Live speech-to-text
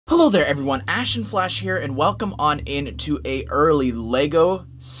Hello there everyone, Ashnflash here, and welcome on in to a early LEGO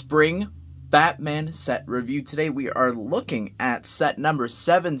Spring Batman set review. Today we are looking at set number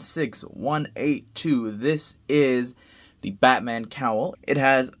 76182. This is the Batman Cowl. It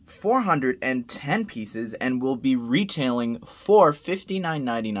has 410 pieces and will be retailing for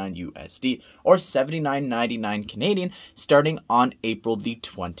 $59.99 USD or $79.99 Canadian starting on April the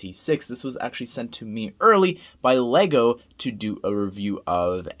 26th. This was actually sent to me early by LEGO to do a review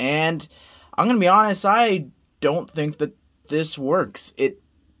of, and I'm gonna be honest, I don't think that this works. It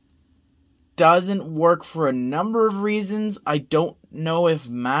doesn't work for a number of reasons. I don't know if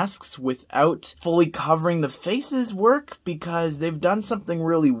masks without fully covering the faces work, because they've done something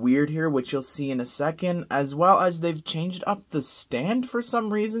really weird here, which you'll see in a second, as well as they've changed up the stand for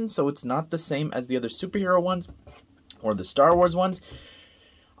some reason, so it's not the same as the other superhero ones or the Star Wars ones.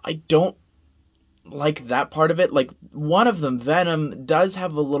 I don't like that part of it. Like, one of them, Venom, does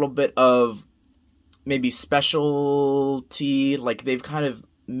have a little bit of maybe specialty, like they've kind of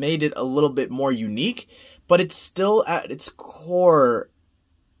made it a little bit more unique, but it's still at its core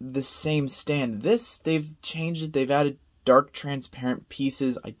the same stand. This, they've changed it, they've added dark transparent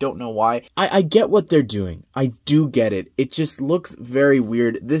pieces. I don't know why. I get what they're doing. I do get it. It just looks very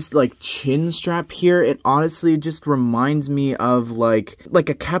weird. This like chin strap here, it honestly just reminds me of like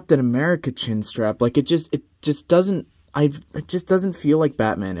a Captain America chin strap. Like it just doesn't it just doesn't feel like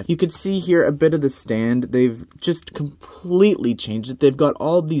Batman. If you could see here a bit of the stand, they've just completely changed it. They've got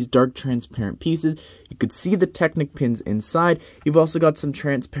all these dark transparent pieces. You could see the Technic pins inside. You've also got some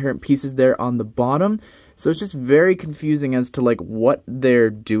transparent pieces there on the bottom. So it's just very confusing as to like what they're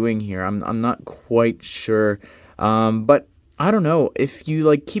doing here. I'm not quite sure. But I don't know, if you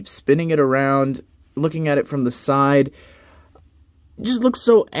like keep spinning it around, looking at it from the side, just looks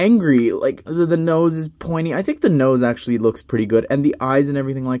so angry. Like the nose is pointy. I think the nose actually looks pretty good, and the eyes and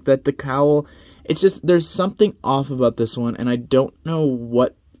everything like that. The cowl, it's just, there's something off about this one, and I don't know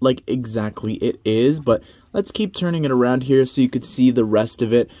what like exactly it is, but let's keep turning it around here so you could see the rest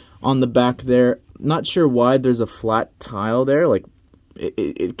of it. On the back there, not sure why there's a flat tile there. Like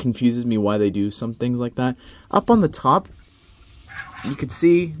it confuses me why they do some things like that. Up on the top, you could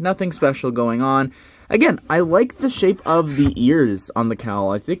see nothing special going on. Again, I like the shape of the ears on the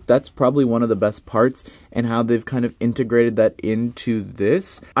cowl. I think that's probably one of the best parts, and how they've kind of integrated that into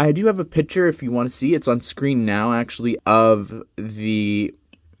this. I do have a picture if you want to see. It's on screen now, actually, of the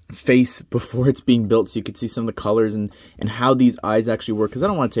face before it's being built, so you can see some of the colors and how these eyes actually work, because I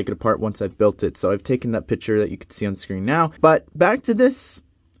don't want to take it apart once I've built it. So I've taken that picture that you can see on screen now. But back to this,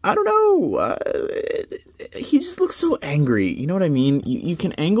 I don't know, he just looks so angry, you know what I mean? You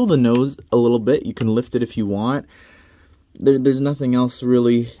can angle the nose a little bit, you can lift it if you want. There's nothing else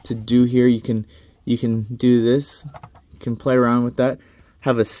really to do here. You can do this, you can play around with that,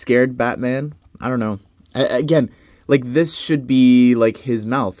 have a scared Batman. I don't know. Again, like this should be like his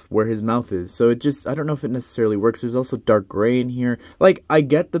mouth, where his mouth is. So it just, I don't know if it necessarily works. There's also dark gray in here. Like, I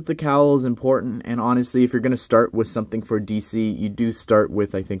get that the cowl is important, and honestly, if you're going to start with something for DC, you do start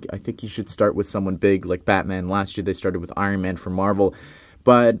with, I think you should start with someone big like Batman. Last year they started with Iron Man for Marvel.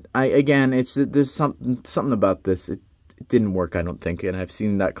 But again, there's something about this. It didn't work, I don't think, and I've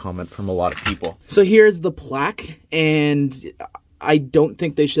seen that comment from a lot of people. So here's the plaque, and I don't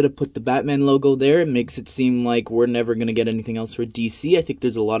think they should have put the Batman logo there. It makes it seem like we're never going to get anything else for DC. I think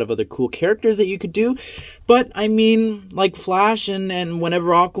there's a lot of other cool characters that you could do. But, I mean, like Flash, and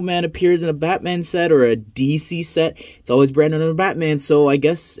whenever Aquaman appears in a Batman set or a DC set, it's always branded under Batman. So I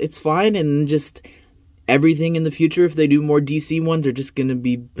guess it's fine, and just everything in the future, if they do more DC ones, are just going to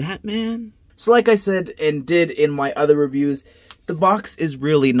be Batman. So like I said and did in my other reviews, the box is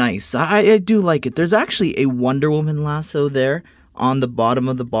really nice. I do like it. There's actually a Wonder Woman lasso there on the bottom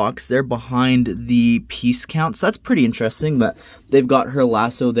of the box there behind the piece count. So that's pretty interesting that they've got her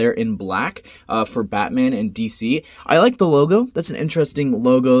lasso there in black for Batman and DC. I like the logo. That's an interesting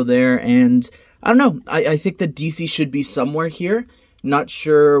logo there, and I don't know. I think that DC should be somewhere here. Not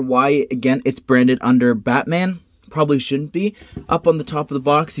sure why, again, it's branded under Batman. Probably shouldn't be. Up on the top of the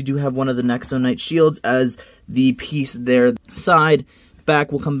box, you do have one of the Nexo Knight shields as the piece there. Side,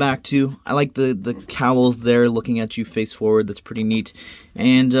 back, we'll come back to. I like the cowls there looking at you face forward. That's pretty neat.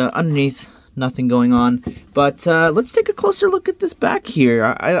 And underneath, nothing going on. But let's take a closer look at this back here.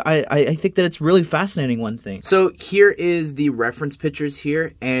 I think that it's really fascinating, one thing. So here is the reference pictures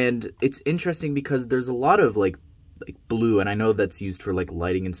here, and it's interesting because there's a lot of like blue, and I know that's used for like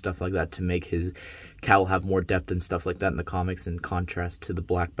lighting and stuff like that to make his cowl have more depth and stuff like that in the comics in contrast to the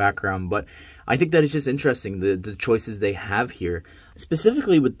black background. But I think that it's just interesting, the choices they have here.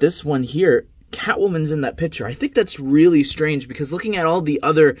 Specifically with this one here, Catwoman's in that picture. I think that's really strange because looking at all the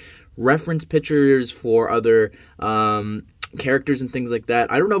other reference pictures for other characters and things like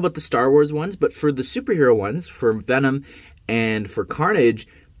that, I don't know about the Star Wars ones, but for the superhero ones, for Venom and for Carnage,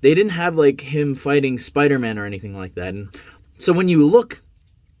 they didn't have like him fighting Spider-Man or anything like that. And so when you look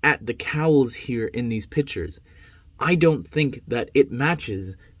at the cowls here in these pictures, I don't think that it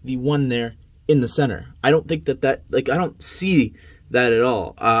matches the one there in the center. I don't think that like, I don't see that at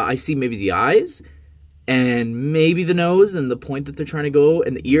all. I see maybe the eyes and maybe the nose and the point that they're trying to go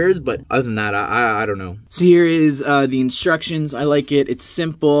and the ears, but other than that, I don't know. So here is the instructions. I like it. It's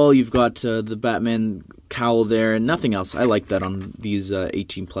simple. You've got the Batman cowl there and nothing else. I like that on these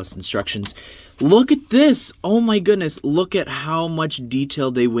 18 plus instructions. Look at this. Oh my goodness. Look at how much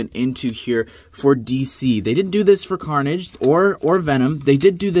detail they went into here for DC. They didn't do this for Carnage or Venom. They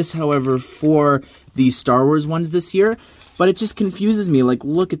did do this, however, for the Star Wars ones this year. But it just confuses me. Like,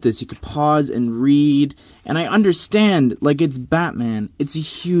 look at this. You could pause and read. And I understand, like, it's Batman. It's a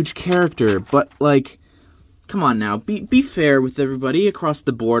huge character. But, like, come on now. Be fair with everybody across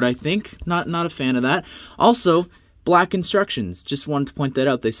the board, I think. Not a fan of that. Also, black instructions. Just wanted to point that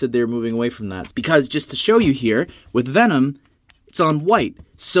out. They said they were moving away from that. Because, just to show you here, with Venom, it's on white.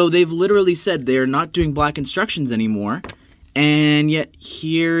 So they've literally said they're not doing black instructions anymore. And yet,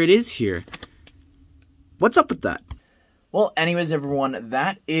 here it is here. What's up with that? Well, anyways, everyone,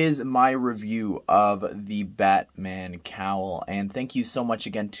 that is my review of the Batman cowl, and thank you so much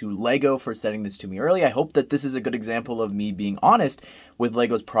again to LEGO for sending this to me early. I hope that this is a good example of me being honest with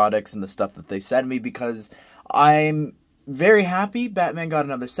LEGO's products and the stuff that they send me, because I'm very happy Batman got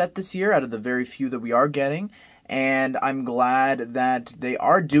another set this year out of the very few that we are getting, and I'm glad that they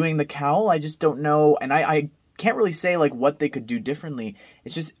are doing the cowl. I just don't know, and I can't really say like what they could do differently.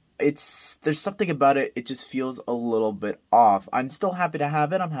 It's just there's something about it, it just feels a little bit off. I'm still happy to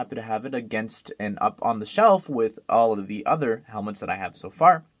have it. I'm happy to have it against and up on the shelf with all of the other helmets that I have so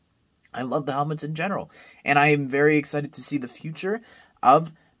far. I love the helmets in general. And I am very excited to see the future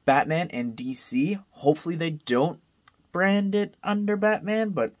of Batman and DC. Hopefully they don't brand it under Batman,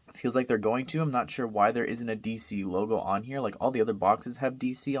 but it feels like they're going to. I'm not sure why there isn't a DC logo on here. Like, all the other boxes have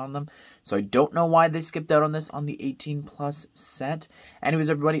DC on them. So I don't know why they skipped out on this on the 18 plus set. Anyways,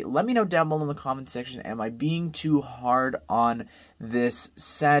 everybody, let me know down below in the comment section. Am I being too hard on this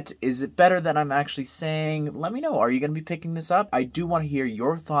set? Is it better than I'm actually saying? Let me know. Are you going to be picking this up? I do want to hear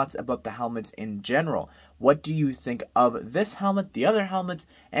your thoughts about the helmets in general. What do you think of this helmet, the other helmets,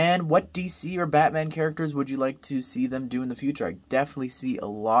 and what DC or Batman characters would you like to see them do in the future? I definitely see a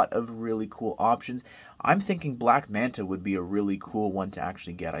lot of really cool options. I'm thinking Black Manta would be a really cool one to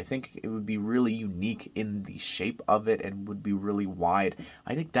actually get. I think it would be really unique in the shape of it and would be really wide.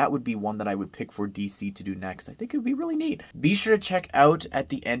 I think that would be one that I would pick for DC to do next. I think it would be really neat. Be sure to check out at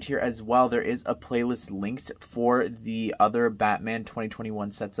the end here as well. There is a playlist linked for the other Batman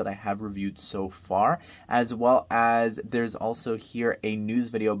 2021 sets that I have reviewed so far, as well as there's also here a news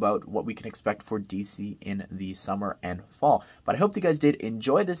video about what we can expect for DC in the summer and fall. But I hope you guys did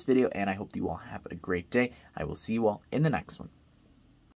enjoy this video, and I hope you all have a great day. I will see you all in the next one.